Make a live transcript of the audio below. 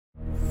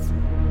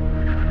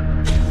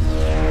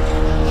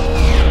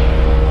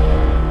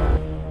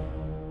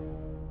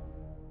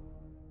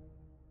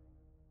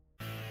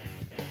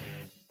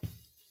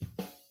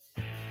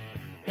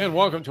And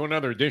welcome to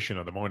another edition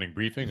of the Morning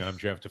Briefing. I'm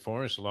Jeff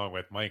DeForest along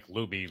with Mike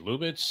Luby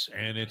Lubitz,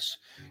 and it's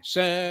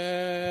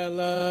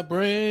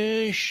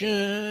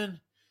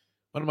celebration.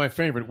 One of my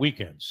favorite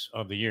weekends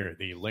of the year,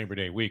 the Labor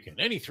Day weekend.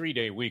 Any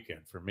 3-day weekend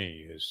for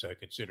me is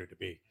considered to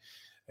be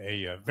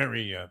a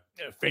very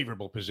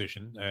favorable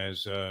position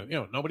as,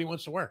 nobody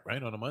wants to work,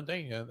 right, on a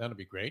Monday. That'll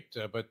be great.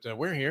 But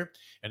we're here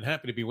and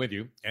happy to be with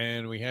you.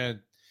 And we had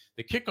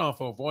the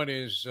kickoff of what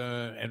is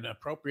an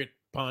appropriate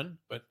pun,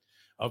 but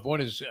of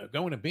what is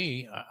going to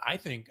be, I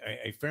think,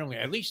 a fairly,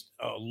 at least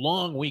a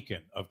long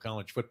weekend of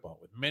college football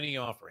with many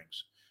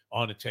offerings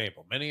on the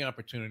table, many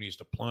opportunities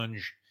to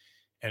plunge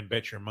and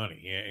bet your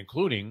money,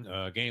 including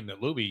a game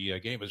that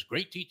Luby gave us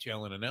great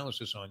detail and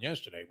analysis on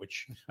yesterday,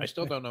 which I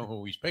still don't know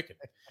who he's picking,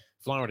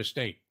 Florida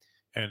State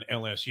and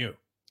LSU.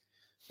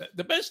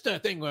 The best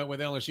thing with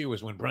LSU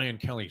is when Brian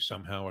Kelly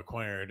somehow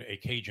acquired a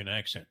Cajun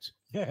accent.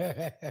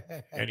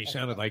 And he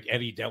sounded like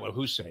Eddie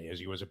Delahousse as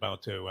he was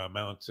about to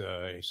mount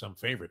some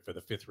favorite for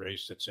the fifth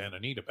race at Santa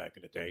Anita back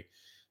in the day.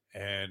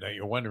 And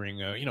you're wondering,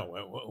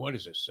 what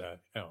is this?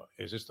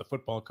 Is this the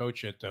football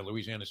coach at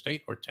Louisiana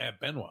State or Tab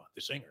Benoit,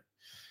 the singer?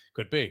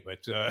 Could be,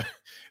 but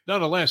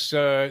nonetheless,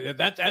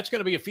 that's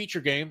going to be a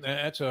feature game.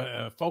 That's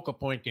a focal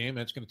point game.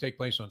 That's going to take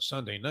place on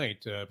Sunday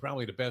night,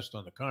 probably the best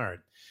on the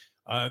card.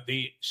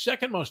 The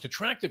second most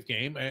attractive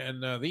game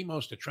and the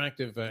most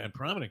attractive and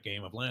prominent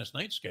game of last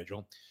night's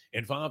schedule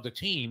involved a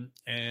team,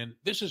 and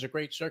this is a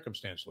great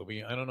circumstance,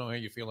 Louie. I don't know how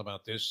you feel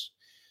about this,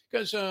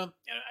 because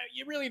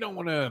you really don't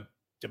want to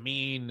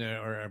demean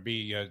or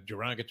be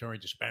derogatory,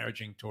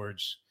 disparaging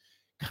towards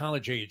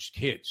college-aged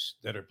kids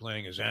that are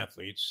playing as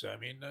athletes. I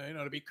mean,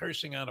 to be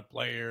cursing out a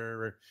player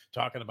or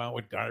talking about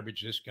what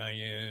garbage this guy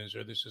is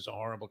or this is a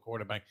horrible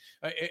quarterback,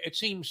 it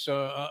seems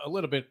a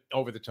little bit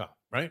over the top,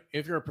 right?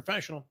 If you're a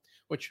professional,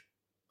 which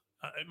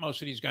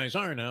most of these guys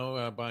are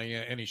now by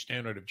any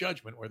standard of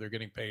judgment, where they're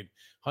getting paid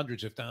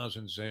hundreds of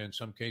thousands, in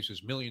some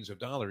cases millions of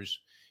dollars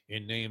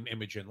in name,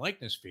 image, and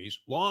likeness fees,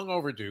 long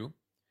overdue.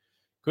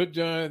 Could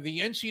the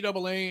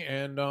NCAA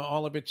and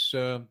all of its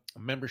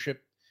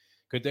membership,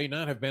 could they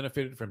not have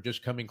benefited from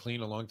just coming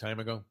clean a long time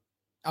ago?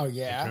 Oh,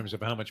 yeah. In terms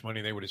of how much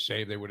money they would have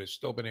saved, they would have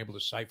still been able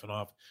to siphon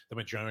off the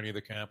majority of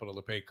the capital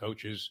to pay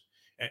coaches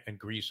and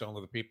grease all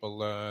of the people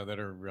that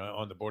are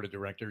on the board of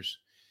directors.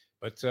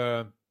 But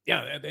they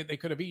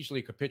could have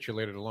easily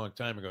capitulated a long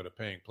time ago to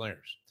paying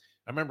players.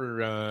 I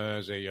remember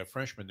as a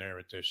freshman there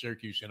at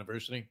Syracuse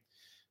University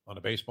on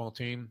a baseball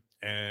team,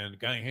 and a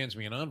guy hands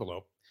me an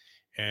envelope,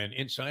 and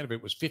inside of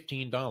it was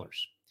 $15.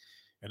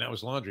 And that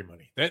was laundry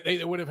money.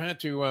 They would have had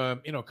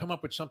to, come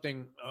up with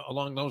something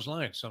along those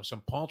lines,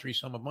 some paltry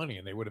sum of money,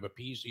 and they would have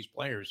appeased these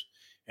players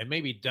and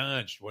maybe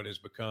dodged what has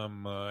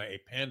become a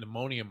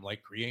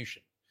pandemonium-like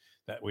creation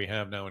that we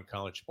have now in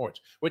college sports,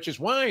 which is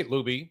why,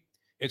 Luby,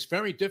 it's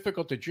very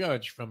difficult to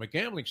judge from a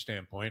gambling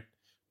standpoint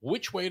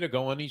which way to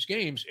go on these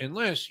games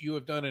unless you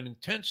have done an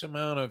intense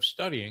amount of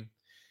studying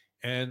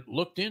and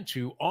looked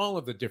into all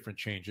of the different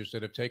changes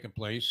that have taken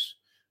place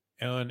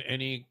on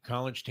any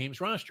college team's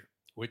roster,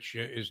 which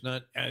is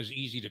not as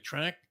easy to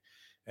track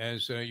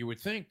as you would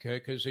think,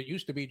 because it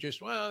used to be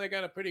just, well, they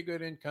got a pretty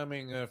good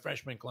incoming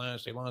freshman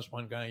class. They lost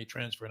one guy. He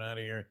transferred out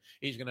of here.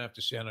 He's going to have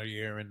to sit out a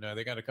year. And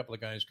they got a couple of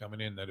guys coming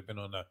in that have been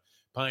on the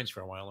Pines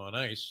for a while on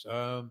ice.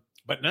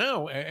 But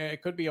now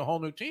it could be a whole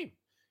new team,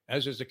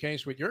 as is the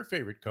case with your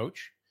favorite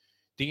coach,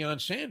 Deion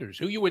Sanders,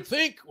 who you would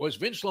think was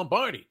Vince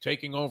Lombardi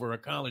taking over a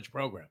college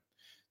program,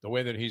 the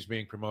way that he's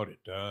being promoted.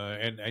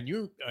 And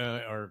you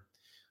are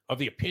of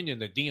the opinion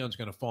that Deion's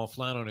going to fall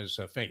flat on his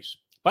face.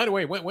 By the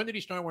way, when did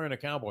he start wearing a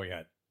cowboy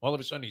hat? All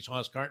of a sudden, he's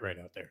Hoss Cartwright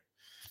out there.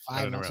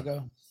 5 months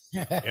ago.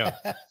 Yeah.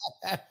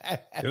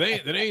 Do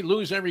they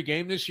lose every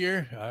game this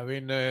year? I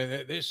mean,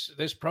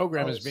 this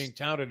program is being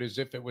touted as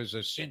if it was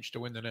a cinch to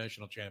win the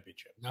national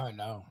championship.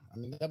 No. I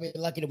mean, they'll be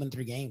lucky to win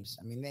 3 games.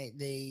 I mean,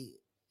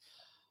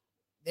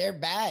 they're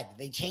bad.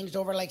 They changed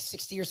over like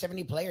 60 or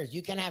 70 players.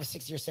 You can't have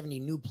 60 or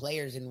 70 new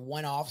players in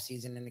one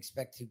offseason and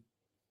expect to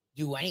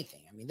do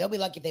anything. I mean, they'll be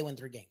lucky if they win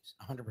 3 games,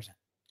 100%.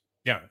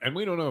 Yeah, and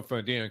we don't know if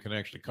Deion can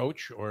actually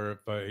coach or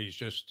if he's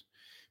just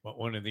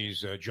one of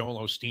these Joel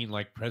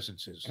Osteen-like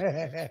presences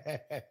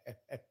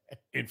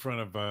in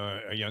front of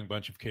a young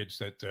bunch of kids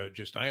that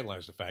just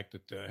idolize the fact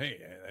that,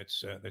 hey,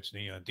 that's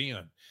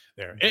Deion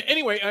there.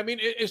 Anyway, I mean,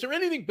 is there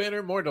anything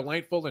better, more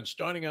delightful than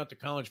starting out to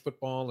college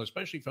football,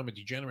 especially from a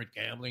degenerate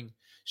gambling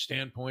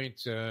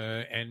standpoint,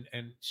 and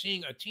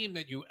seeing a team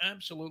that you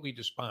absolutely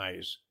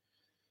despise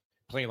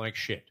play like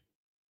shit?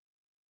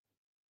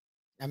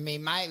 I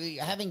mean,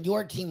 having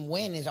your team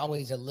win is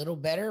always a little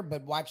better,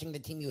 but watching the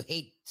team you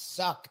hate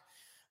suck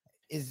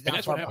is not far behind. And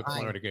that's what happened to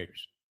Florida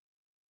Gators.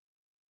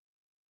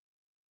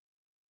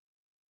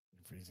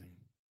 Freezing.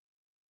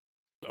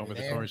 Over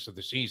the course of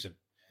the season.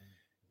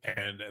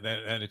 And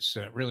it's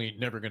really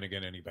never going to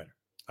get any better.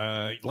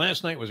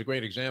 Last night was a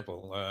great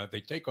example.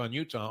 They take on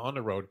Utah on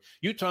the road.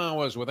 Utah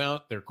was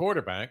without their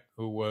quarterback,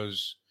 who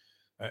was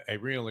a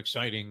real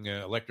exciting,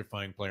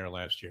 electrifying player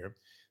last year.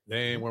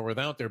 They were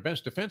without their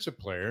best defensive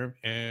player,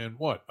 and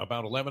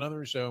about 11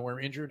 others were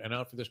injured and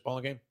out for this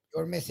ball game?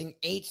 They were missing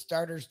 8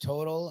 starters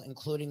total,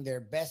 including their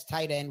best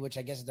tight end, which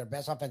I guess is their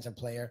best offensive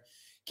player,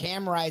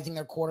 Cam Rising,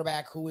 their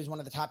quarterback, who is one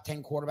of the top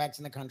 10 quarterbacks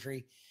in the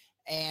country,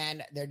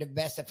 and their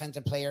best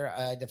defensive player,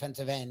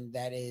 defensive end,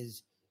 that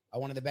is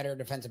one of the better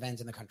defensive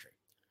ends in the country.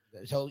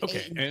 So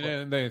okay,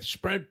 and the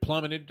spread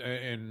plummeted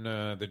in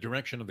the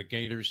direction of the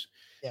Gators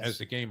as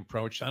the game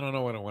approached. I don't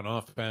know what it went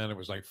off at. It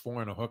was like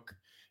 4 and a hook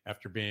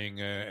after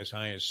being as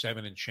high as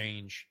 7 and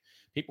change.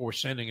 People were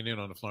sending it in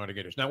on the Florida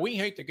Gators. Now, we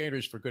hate the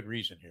Gators for good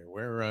reason here.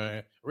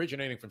 We're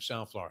originating from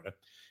South Florida,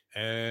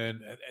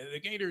 and the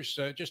Gators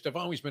just have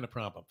always been a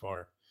problem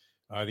for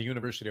the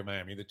University of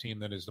Miami, the team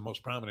that is the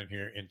most prominent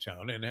here in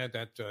town, and had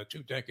that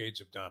 2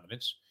 decades of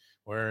dominance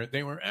where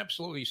they were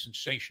absolutely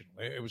sensational.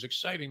 It was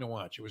exciting to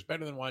watch. It was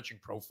better than watching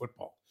pro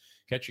football,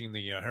 catching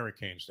the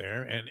Hurricanes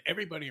there, and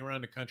everybody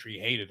around the country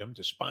hated them,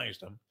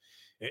 despised them.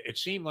 It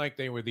seemed like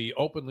they were the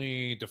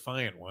openly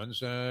defiant ones.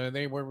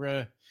 They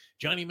were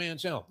Johnny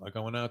Manziel, like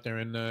going out there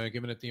and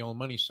giving it the old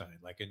money sign,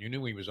 and you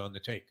knew he was on the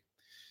take.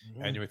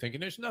 Mm-hmm. And you were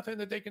thinking, there's nothing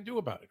that they can do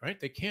about it, right?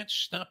 They can't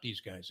stop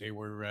these guys. They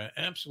were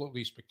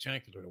absolutely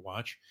spectacular to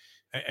watch.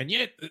 And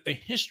yet, the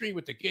history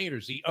with the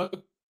Gators, the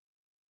ugly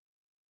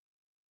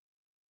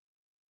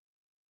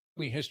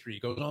history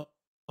goes all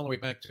the way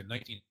back to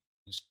 19.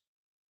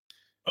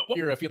 What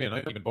year feeling? I'm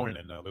not even born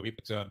in, Louis,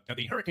 but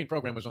the Hurricane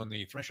program was on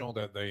the threshold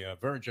of the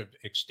verge of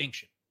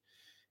extinction,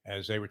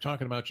 as they were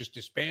talking about just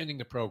disbanding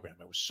the program.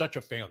 It was such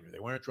a failure. They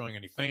weren't drawing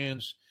any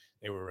fans.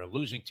 They were a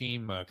losing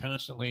team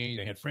constantly.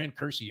 They had Fran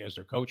Kersey as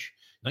their coach,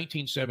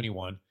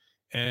 1971.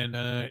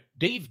 And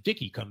Dave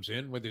Dickey comes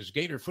in with his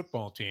Gator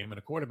football team and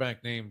a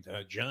quarterback named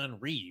John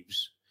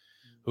Reeves,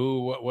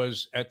 who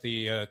was at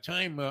the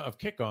time of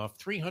kickoff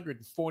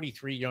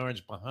 343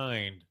 yards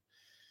behind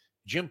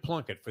Jim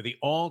Plunkett for the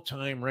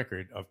all-time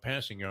record of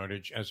passing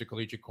yardage as a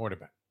collegiate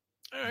quarterback.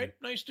 All right,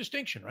 nice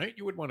distinction, right?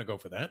 You would want to go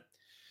for that.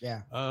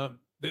 Yeah.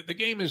 The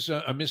game is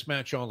a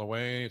mismatch all the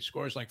way. It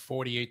scores like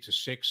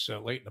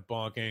 48-6 late in the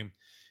ball game,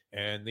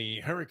 and the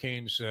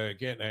Hurricanes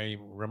get a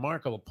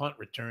remarkable punt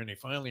return. They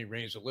finally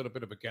raise a little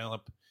bit of a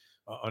gallop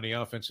on the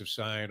offensive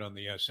side, on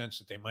the sense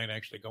that they might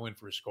actually go in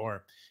for a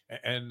score,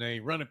 and they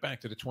run it back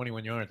to the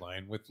 21-yard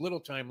line with little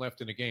time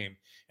left in the game.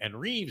 And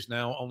Reeves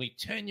now only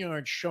 10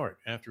 yards short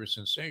after a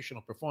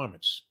sensational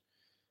performance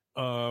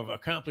of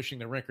accomplishing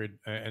the record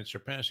and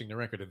surpassing the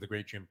record of the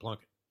great Jim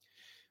Plunkett,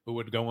 who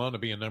would go on to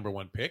be a number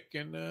 1 pick.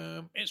 And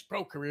his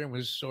pro career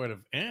was sort of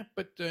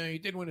but he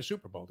did win a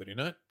Super Bowl, did he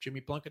not?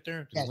 Jimmy Plunkett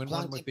there? Did he win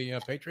one with the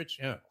Patriots?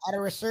 Yeah. Had a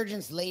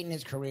resurgence late in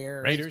his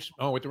career. Raiders?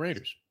 With the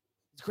Raiders.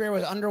 His career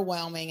was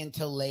underwhelming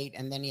until late,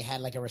 and then he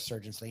had like a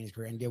resurgence late in his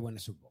career and did win a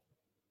Super Bowl.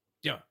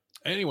 Yeah.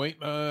 Anyway,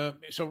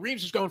 so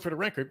Reeves is going for the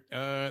record.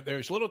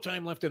 There's little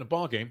time left in the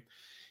ball game.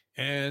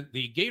 And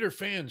the Gator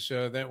fans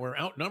that were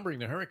outnumbering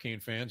the Hurricane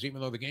fans,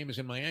 even though the game is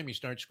in Miami,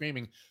 start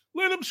screaming,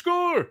 "Let him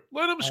score!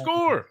 Let him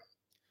score!"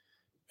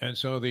 And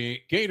so the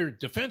Gator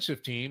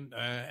defensive team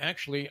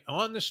actually,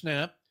 on the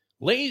snap,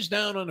 lays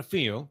down on the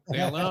field. They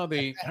allow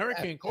the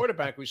Hurricane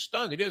quarterback, who's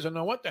stunned. He doesn't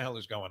know what the hell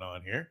is going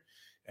on here.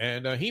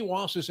 And he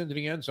waltzes into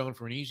the end zone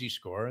for an easy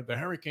score. The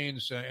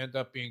Hurricanes end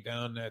up being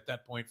down at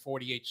that point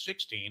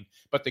 48-16.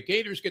 But the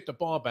Gators get the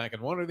ball back.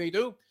 And what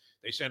do?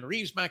 They send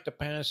Reeves back to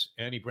pass,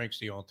 and he breaks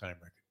the all-time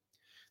record.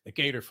 The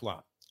Gator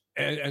flop.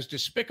 As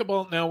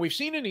despicable. Now, we've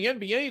seen in the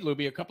NBA,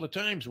 Luby, a couple of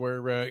times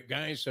where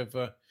guys have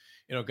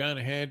gone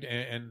ahead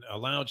and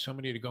allowed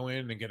somebody to go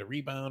in and get a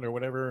rebound or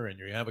whatever, and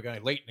you have a guy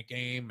late in the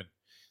game, and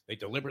they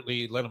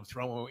deliberately let him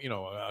throw,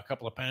 a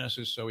couple of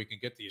passes so he can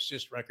get the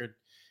assist record.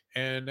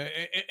 And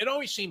it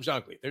always seems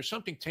ugly. There's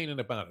something tainted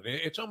about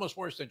it. It's almost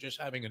worse than just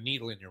having a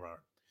needle in your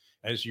arm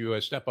as you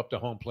step up to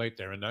home plate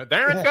there. And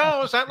there it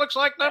goes. That looks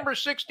like number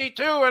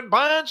 62, and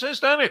Bonds has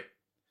done it.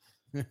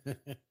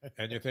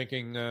 And you're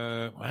thinking,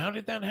 how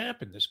did that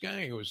happen? This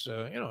guy who was,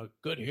 a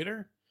good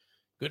hitter,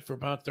 good for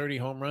about 30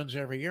 home runs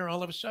every year.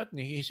 All of a sudden,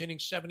 he's hitting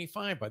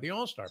 75 by the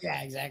All-Star.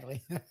 Yeah,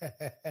 exactly.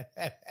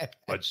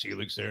 Bud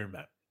Selig's there.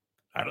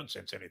 I don't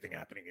sense anything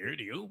happening here.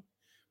 Do you?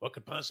 What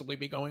could possibly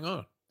be going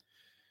on?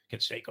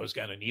 Canseco's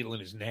got a needle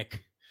in his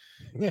neck.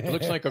 It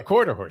looks like a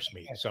quarter horse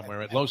meet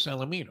somewhere at Los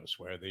Alamitos,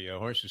 where the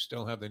horses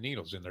still have the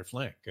needles in their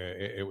flank.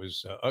 It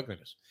was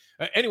ugliness.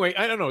 Anyway,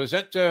 I don't know. Is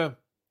that,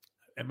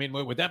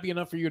 would that be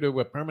enough for you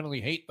to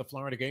permanently hate the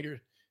Florida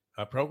Gator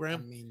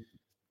program?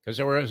 Because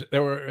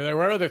there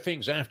were other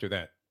things after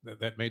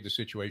that made the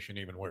situation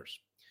even worse.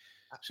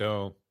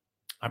 So,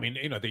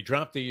 they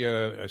dropped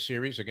the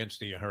series against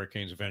the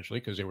Hurricanes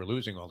eventually because they were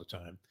losing all the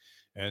time.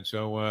 And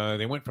so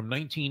they went from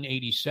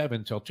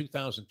 1987 till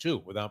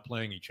 2002 without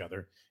playing each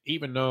other,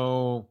 even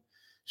though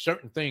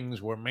certain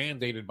things were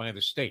mandated by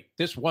the state.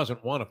 This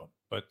wasn't one of them.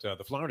 But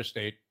the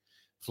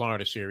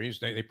Florida series,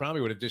 they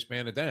probably would have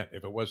disbanded that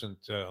if it wasn't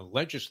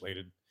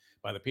legislated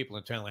by the people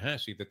in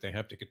Tallahassee that they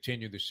have to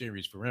continue the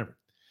series forever.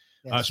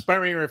 Yes.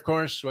 Spurrier, of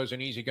course, was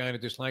an easy guy to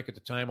dislike at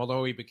the time,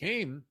 although he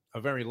became a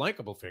very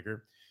likable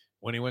figure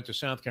when he went to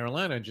South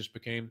Carolina and just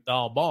became the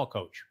all-ball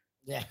coach.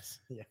 Yes,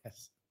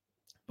 yes.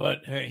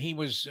 but he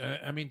was,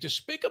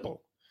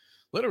 despicable.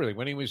 Literally,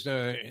 when he was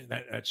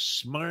that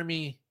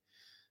smarmy,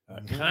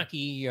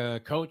 cocky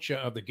coach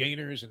of the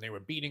Gators, and they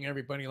were beating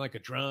everybody like a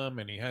drum,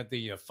 and he had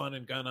the fun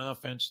and gun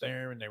offense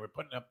there, and they were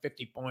putting up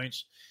 50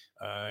 points.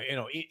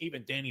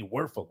 Even Danny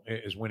Werfel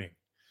is winning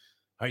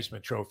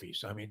Heisman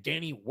trophies. I mean,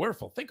 Danny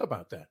Werfel, think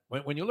about that.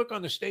 When you look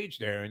on the stage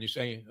there and you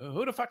say,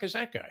 who the fuck is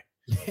that guy?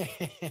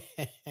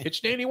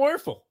 It's Danny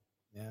Werfel.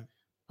 Yeah.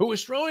 Who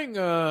was throwing,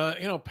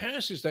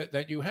 passes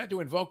that you had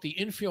to invoke the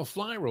infield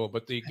fly rule,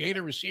 but the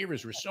Gator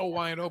receivers were so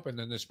wide open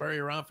in the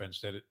Spurrier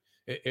offense that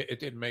it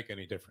didn't make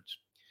any difference.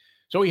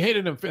 So he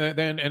hated him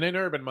then. And then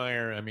Urban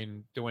Meyer, I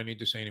mean, do I need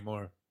to say any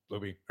more,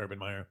 Luby, Urban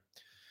Meyer?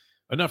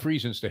 Enough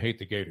reasons to hate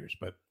the Gators,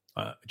 but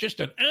just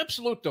an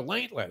absolute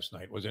delight last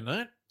night, was it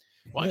not?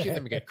 Watching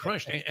them get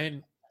crushed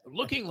and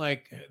looking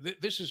like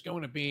this is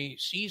going to be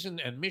season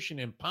and mission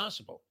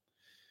impossible.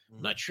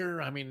 I'm not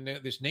sure. I mean,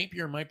 this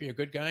Napier might be a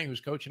good guy who's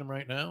coaching him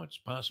right now. It's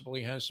possible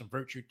he has some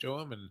virtue to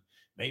him, and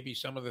maybe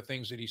some of the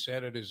things that he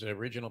said at his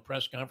original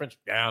press conference.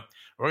 Yeah,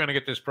 we're going to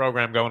get this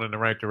program going in the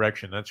right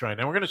direction. That's right.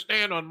 And we're going to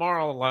stand on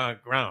moral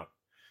ground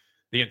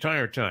the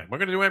entire time. We're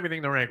going to do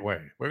everything the right way.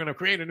 We're going to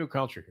create a new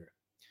culture here.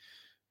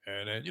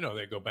 And then,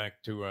 they go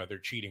back to their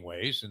cheating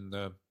ways. And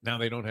now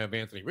they don't have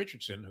Anthony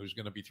Richardson, who's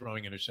going to be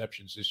throwing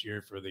interceptions this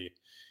year for the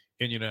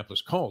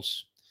Indianapolis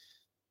Colts.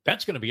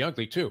 That's going to be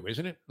ugly, too,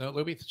 isn't it,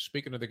 Libby?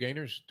 Speaking of the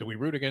Gators, do we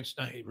root against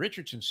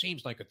Richardson?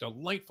 Seems like a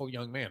delightful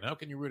young man. How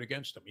can you root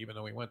against him, even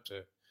though he went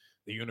to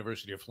the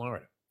University of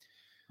Florida?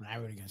 I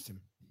root against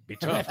him. Be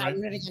tough, right? I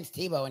rooted against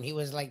Tebow, and he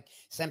was like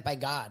sent by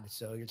God.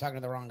 So you're talking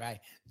to the wrong guy.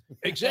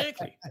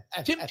 Exactly.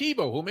 Tim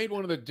Tebow, who made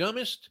one of the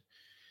dumbest,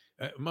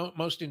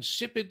 most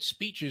insipid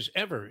speeches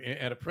ever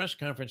at a press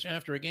conference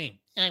after a game.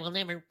 I will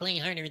never play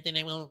harder than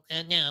I will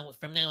now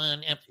from now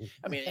on.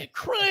 I mean,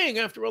 crying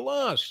after a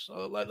loss,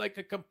 like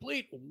a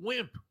complete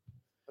wimp.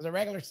 It was a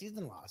regular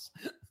season loss.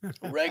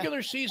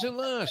 Regular season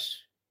loss.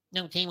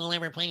 No team will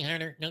ever play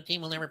harder. No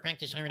team will ever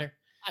practice harder.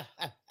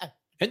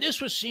 And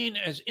this was seen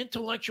as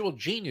intellectual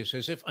genius,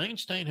 as if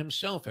Einstein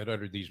himself had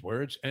uttered these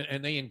words,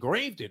 and they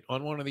engraved it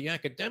on one of the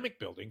academic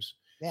buildings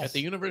at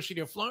the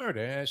University of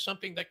Florida as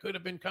something that could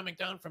have been coming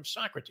down from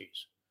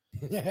Socrates.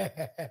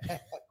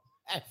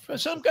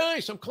 Some guy,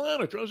 some clown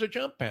who throws a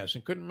jump pass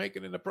and couldn't make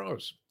it in the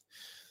pros.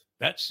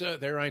 That's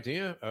their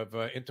idea of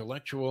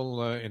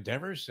intellectual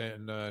endeavors,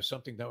 and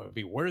something that would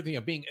be worthy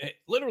of being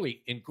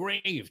literally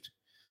engraved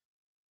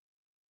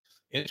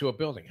into a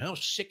building. How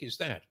sick is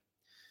that?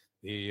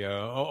 The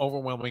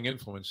overwhelming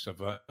influence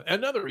of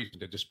another reason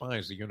to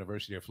despise the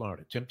University of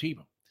Florida. Tim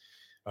Tebow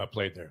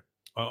played there,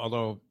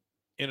 although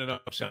in and of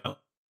himself,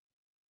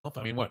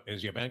 I mean, what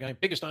is he a bad guy?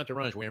 Biggest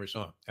entourage we ever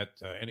saw at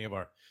any of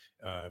our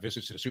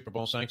visits to the Super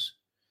Bowl sites.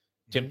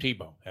 Tim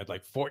Tebow had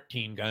like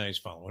 14 guys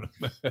following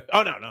him.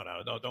 Oh,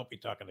 no, don't be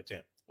talking to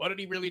Tim. What did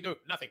he really do?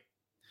 Nothing.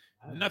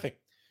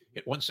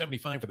 Hit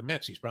 175 for the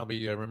Mets. He's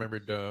probably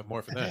remembered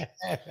more for that.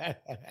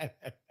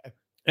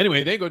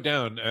 Anyway, they go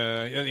down.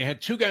 They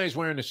had two guys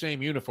wearing the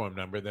same uniform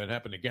number that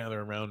happened to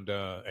gather around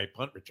a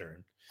punt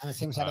return. On the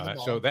same side of the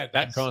ball. So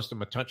that cost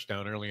them a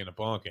touchdown early in the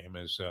ball game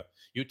as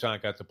Utah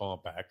got the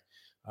ball back.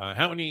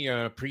 How many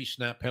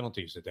pre-snap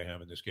penalties did they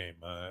have in this game?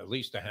 At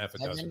least a half a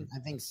dozen. I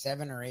think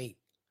 7 or 8.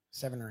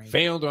 7 or 8.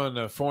 Failed on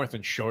the 4th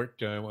and short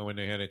when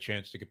they had a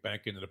chance to get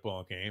back into the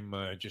ball game.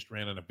 Just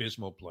ran an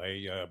abysmal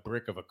play, a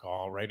brick of a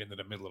call right into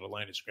the middle of the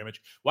line of scrimmage.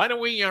 Why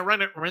don't we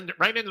run it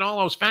right into all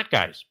those fat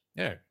guys?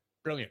 Yeah,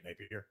 brilliant,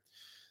 Napier.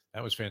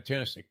 That was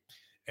fantastic.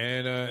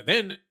 And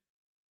then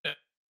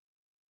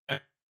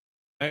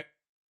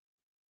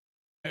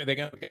they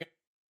got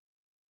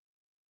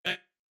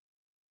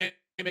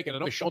making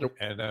another shoulder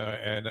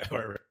and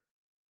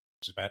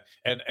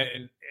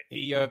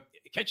he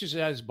catches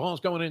as ball's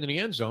going into the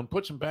end zone,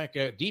 puts them back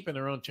deep in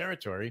their own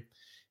territory,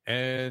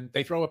 and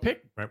they throw a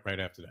pick right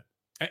after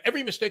that.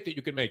 Every mistake that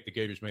you could make, the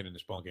Gators made in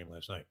this ball game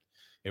last night.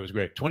 It was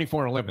great.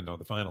 24-11, though,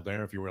 the final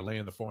there. If you were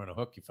laying the 4 on a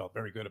hook, you felt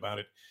very good about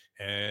it.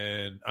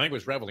 And I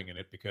was reveling in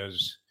it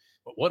because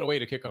what a way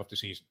to kick off the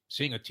season.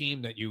 Seeing a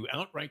team that you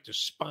outright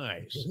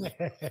despise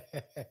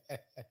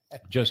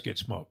just get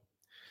smoked.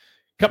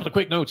 A couple of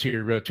quick notes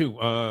here, too.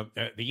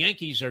 The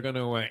Yankees are going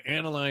to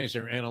analyze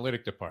their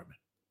analytic department.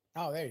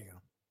 Oh, there you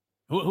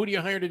go. Who do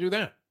you hire to do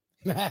that?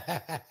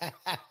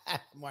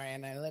 More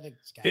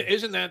analytics guy.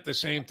 Isn't that the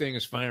same thing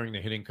as firing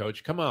the hitting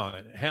coach? Come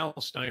on, Hal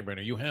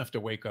Steinbrenner, you have to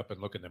wake up and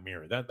look in the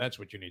mirror. That's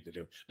what you need to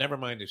do. Never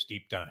mind this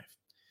deep dive.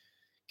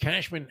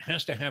 Cashman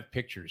has to have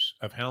pictures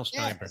of Hal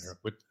Steinbrenner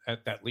with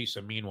that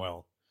Lisa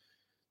Meanwell,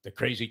 the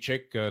crazy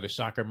chick, the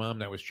soccer mom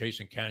that was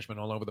chasing Cashman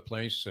all over the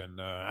place. And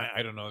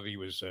I don't know if he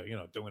was,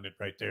 doing it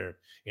right there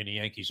in the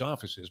Yankees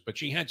offices, but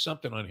she had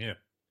something on him.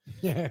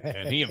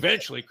 And he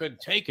eventually couldn't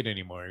take it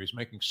anymore. He was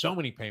making so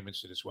many payments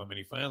to this woman.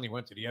 He finally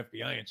went to the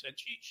FBI and said,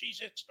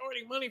 she's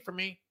extorting money from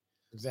me.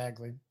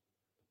 Exactly.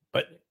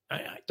 But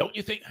don't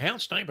you think Hal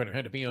Steinbrenner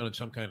had to be on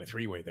some kind of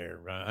three-way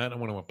there? I don't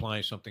want to apply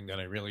something that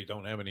I really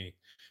don't have any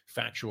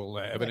factual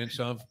evidence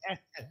of.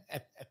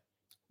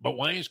 But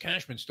why is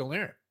Cashman still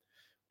there?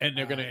 And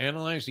they're going to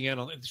analyze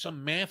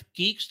some math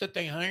geeks that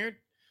they hired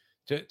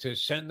to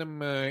send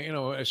them,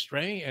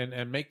 astray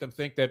and make them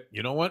think that,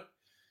 you know what?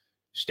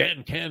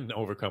 Stanton can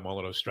overcome all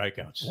of those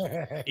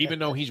strikeouts, even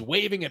though he's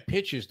waving at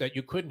pitches that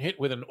you couldn't hit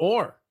with an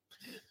oar.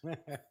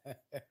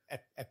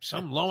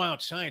 Some low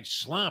outside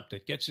slop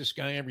that gets this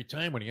guy every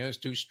time when he has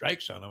 2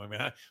 strikes on him. I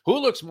mean, who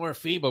looks more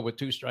feeble with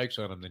 2 strikes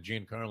on him than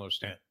Giancarlo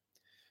Stanton?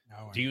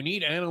 No, Do you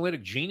need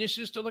analytic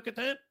geniuses to look at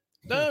that?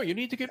 No, you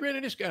need to get rid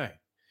of this guy.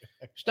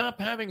 Stop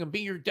having him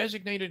be your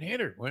designated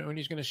hitter when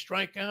he's going to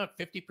strike out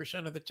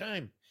 50% of the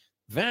time.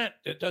 That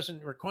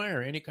doesn't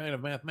require any kind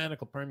of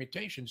mathematical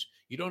permutations.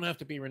 You don't have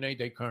to be Rene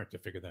Descartes to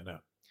figure that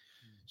out.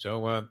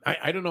 So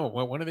I don't know.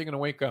 When are they going to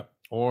wake up?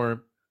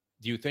 Or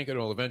do you think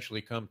it'll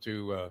eventually come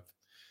to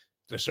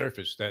the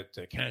surface that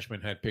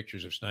Cashman had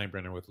pictures of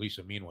Steinbrenner with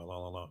Lisa Meanwell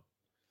all along?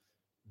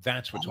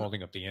 That's what's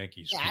holding up the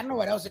Yankees. Yeah, I don't know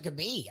what else it could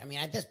be. I mean,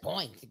 at this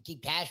point, to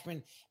keep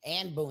Cashman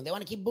and Boone, they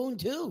want to keep Boone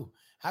too.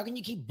 How can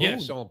you keep Boone?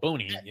 Yes, all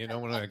Booney. You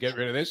don't want to get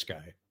rid of this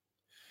guy.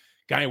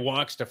 Guy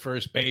walks to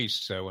first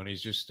base when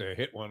he's just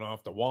hit one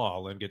off the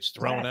wall and gets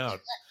thrown out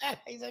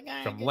He's like,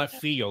 from left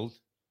field.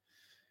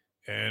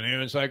 And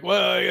Aaron's like,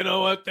 well, you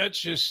know what? That's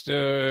just,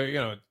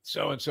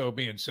 so-and-so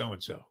being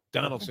so-and-so.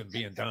 Donaldson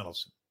being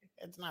Donaldson.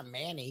 It's not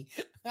Manny.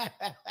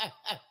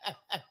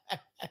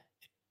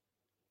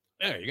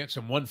 Yeah, you got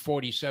some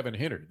 147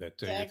 hitter that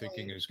Exactly. you're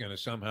thinking is going to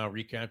somehow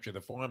recapture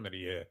the form that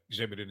he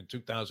exhibited in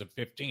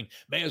 2015.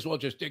 May as well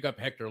just dig up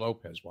Hector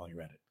Lopez while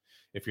you're at it,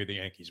 if you're the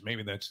Yankees.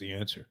 Maybe that's the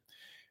answer.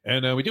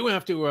 And we do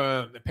have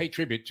to pay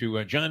tribute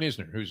to John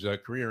Isner, whose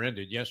career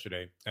ended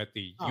yesterday at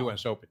the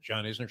U.S. Open.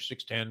 John Isner,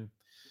 6'10",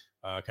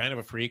 kind of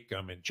a freak.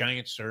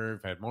 Giant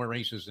serve, had more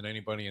races than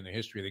anybody in the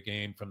history of the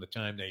game from the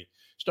time they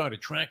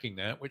started tracking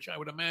that, which I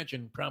would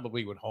imagine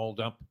probably would hold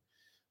up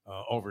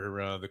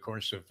over the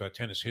course of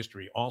tennis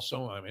history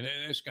also. I mean,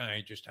 this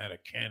guy just had a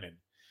cannon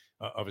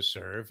of a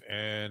serve,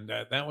 and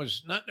that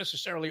was not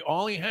necessarily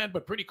all he had,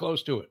 but pretty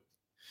close to it.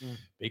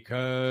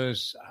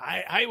 Because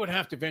I would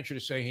have to venture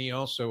to say he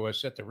also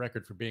set the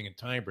record for being in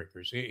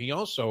tiebreakers. He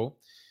also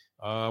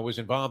was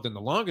involved in the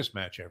longest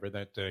match ever,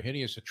 that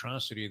hideous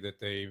atrocity that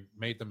they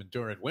made them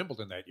endure at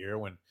Wimbledon that year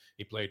when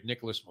he played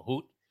Nicholas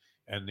Mahut.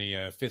 And the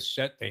 5th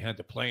set, they had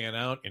to play it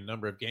out in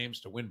number of games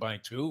to win by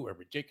 2, a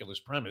ridiculous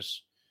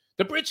premise.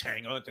 The Brits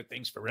hang on to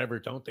things forever,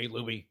 don't they,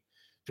 Louis?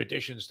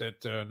 Traditions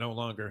that no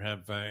longer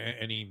have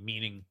any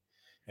meaning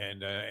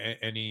and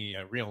any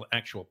real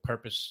actual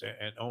purpose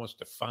and almost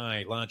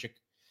defy logic.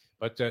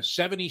 But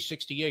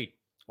 70-68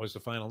 was the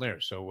final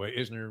there. So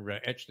Isner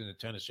etched into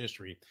tennis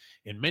history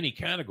in many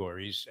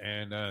categories.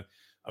 And,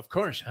 of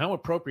course, how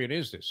appropriate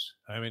is this?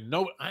 I mean,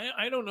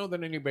 I don't know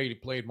that anybody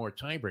played more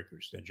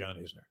tiebreakers than John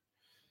Isner,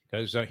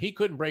 because he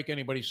couldn't break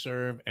anybody's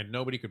serve and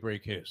nobody could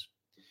break his.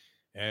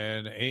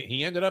 And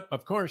he ended up,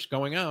 of course,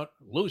 going out,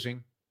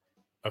 losing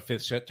a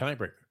 5th set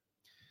tiebreaker.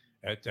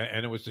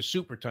 And it was the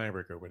super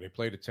tiebreaker where they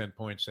played at 10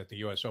 points at the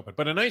U.S. Open.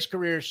 But a nice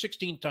career,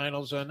 16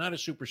 titles, not a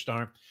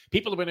superstar.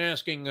 People have been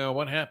asking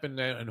what happened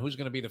and who's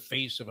going to be the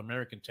face of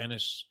American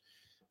tennis.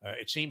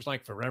 It seems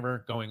like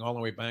forever, going all the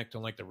way back to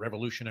like the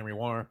Revolutionary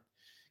War.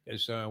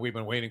 As we've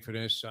been waiting for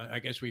this. I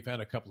guess we've had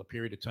a couple of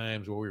period of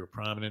times where we were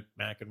prominent.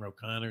 McEnroe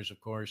Connors, of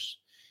course.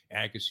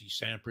 Agassi,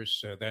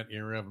 Sampras, that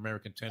era of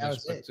American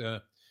tennis.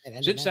 But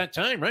since that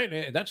time,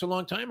 right? That's a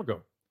long time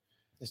ago.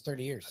 It's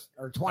 30 years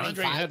or 25.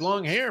 Andre had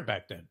long hair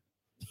back then.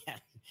 Yeah.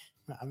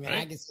 I mean,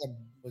 Right? Agassi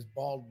was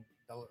bald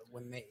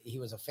when he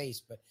was a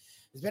face, but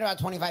it's been about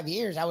 25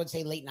 years. I would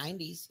say late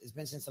 90s. It's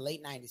been since the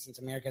late 90s since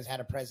America's had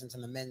a presence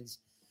in the men's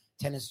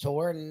tennis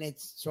tour. And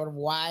it's sort of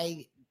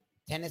why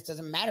tennis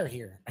doesn't matter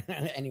here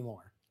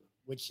anymore.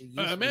 Which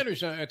It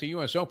matters at the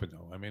U.S. Open,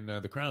 though. I mean,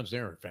 the crowds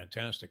there are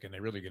fantastic, and they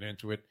really get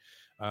into it.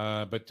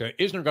 But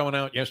Isner going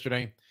out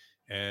yesterday,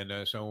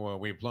 and so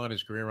we applaud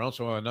his career.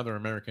 Also, another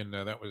American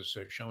that was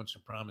showing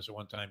some promise at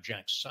one time,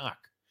 Jack Sock,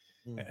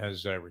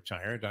 has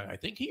retired. I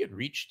think he had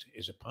reached,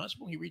 is it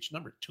possible he reached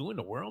number 2 in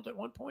the world at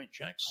one point?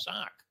 Jack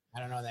Sock. I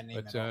don't know that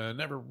name. But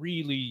never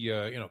really,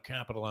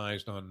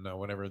 capitalized on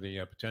whatever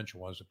the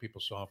potential was that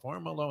people saw for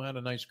him, although had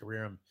a nice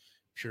career. I'm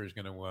sure he's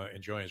going to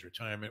enjoy his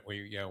retirement.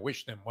 We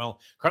wish them well.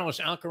 Carlos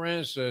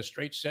Alcaraz,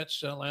 straight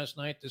sets last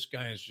night. This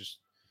guy is just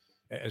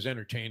as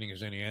entertaining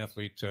as any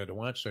athlete to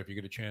watch. So if you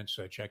get a chance,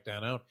 check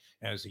that out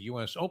as the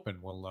U.S. Open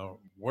will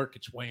work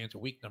its way into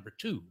week number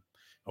 2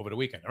 over the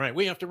weekend. All right,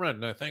 we have to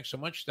run. Thanks so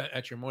much.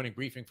 That's your morning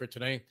briefing for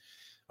today.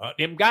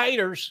 Them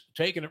Gators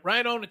taking it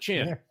right on the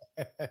chin.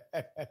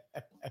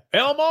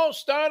 Elmo,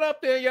 start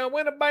up the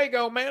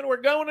Winnebago, man.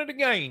 We're going to the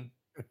game.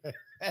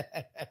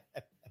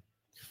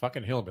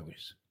 Fucking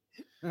hillbillies.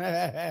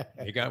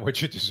 You got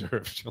what you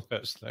deserved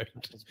last night.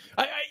 It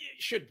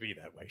should be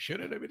that way,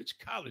 should it? I mean, it's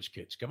college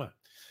kids. Come on.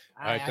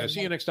 All right,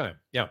 see you next time.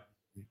 Yeah.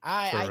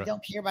 I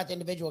don't care about the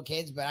individual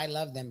kids, but I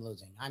love them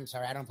losing. I'm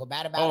sorry. I don't feel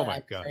bad about it. My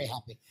I'm God. very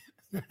happy.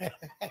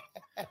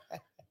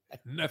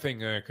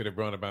 Nothing could have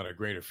brought about a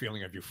greater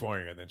feeling of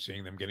euphoria than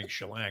seeing them getting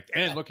shellacked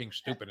and looking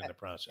stupid in the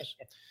process.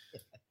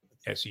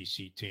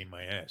 SEC team,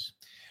 my ass.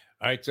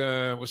 All right,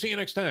 we'll see you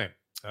next time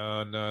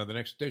on the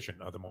next edition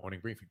of the Morning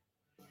Briefing.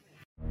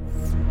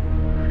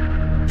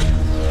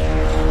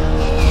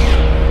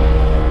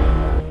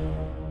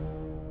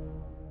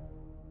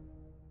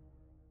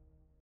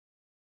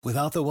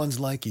 Without the ones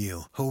like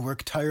you, who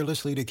work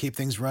tirelessly to keep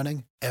things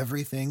running,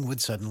 everything would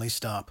suddenly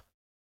stop.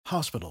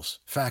 Hospitals,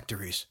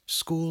 factories,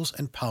 schools,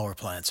 and power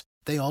plants,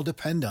 they all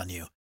depend on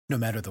you. No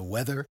matter the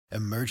weather,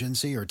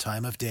 emergency, or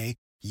time of day,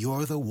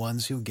 you're the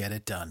ones who get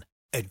it done.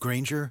 At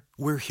Grainger,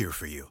 we're here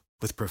for you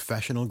with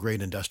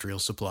professional-grade industrial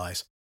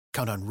supplies.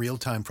 Count on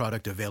real-time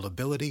product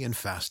availability and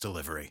fast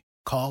delivery.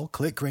 Call,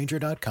 click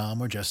Grainger.com,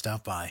 or just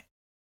stop by.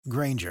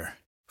 Grainger,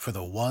 for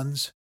the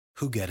ones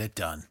who get it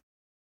done.